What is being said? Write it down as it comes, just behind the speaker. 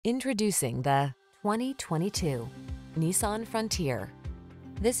Introducing the 2022 Nissan Frontier.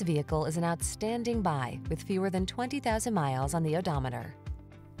 This vehicle is an outstanding buy with fewer than 20,000 miles on the odometer.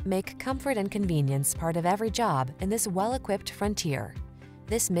 Make comfort and convenience part of every job in this well-equipped Frontier.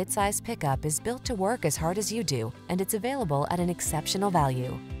 This midsize pickup is built to work as hard as you do, and it's available at an exceptional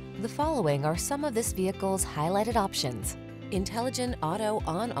value. The following are some of this vehicle's highlighted options: intelligent auto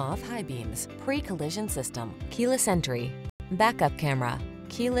on-off high beams, pre-collision system, keyless entry, backup camera,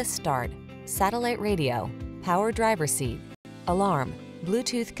 keyless start, satellite radio, power driver seat, alarm,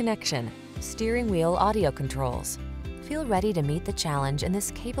 Bluetooth connection, steering wheel audio controls. Feel ready to meet the challenge in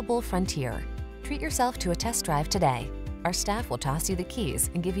this capable Frontier. Treat yourself to a test drive today. Our staff will toss you the keys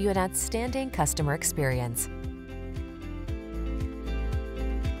and give you an outstanding customer experience.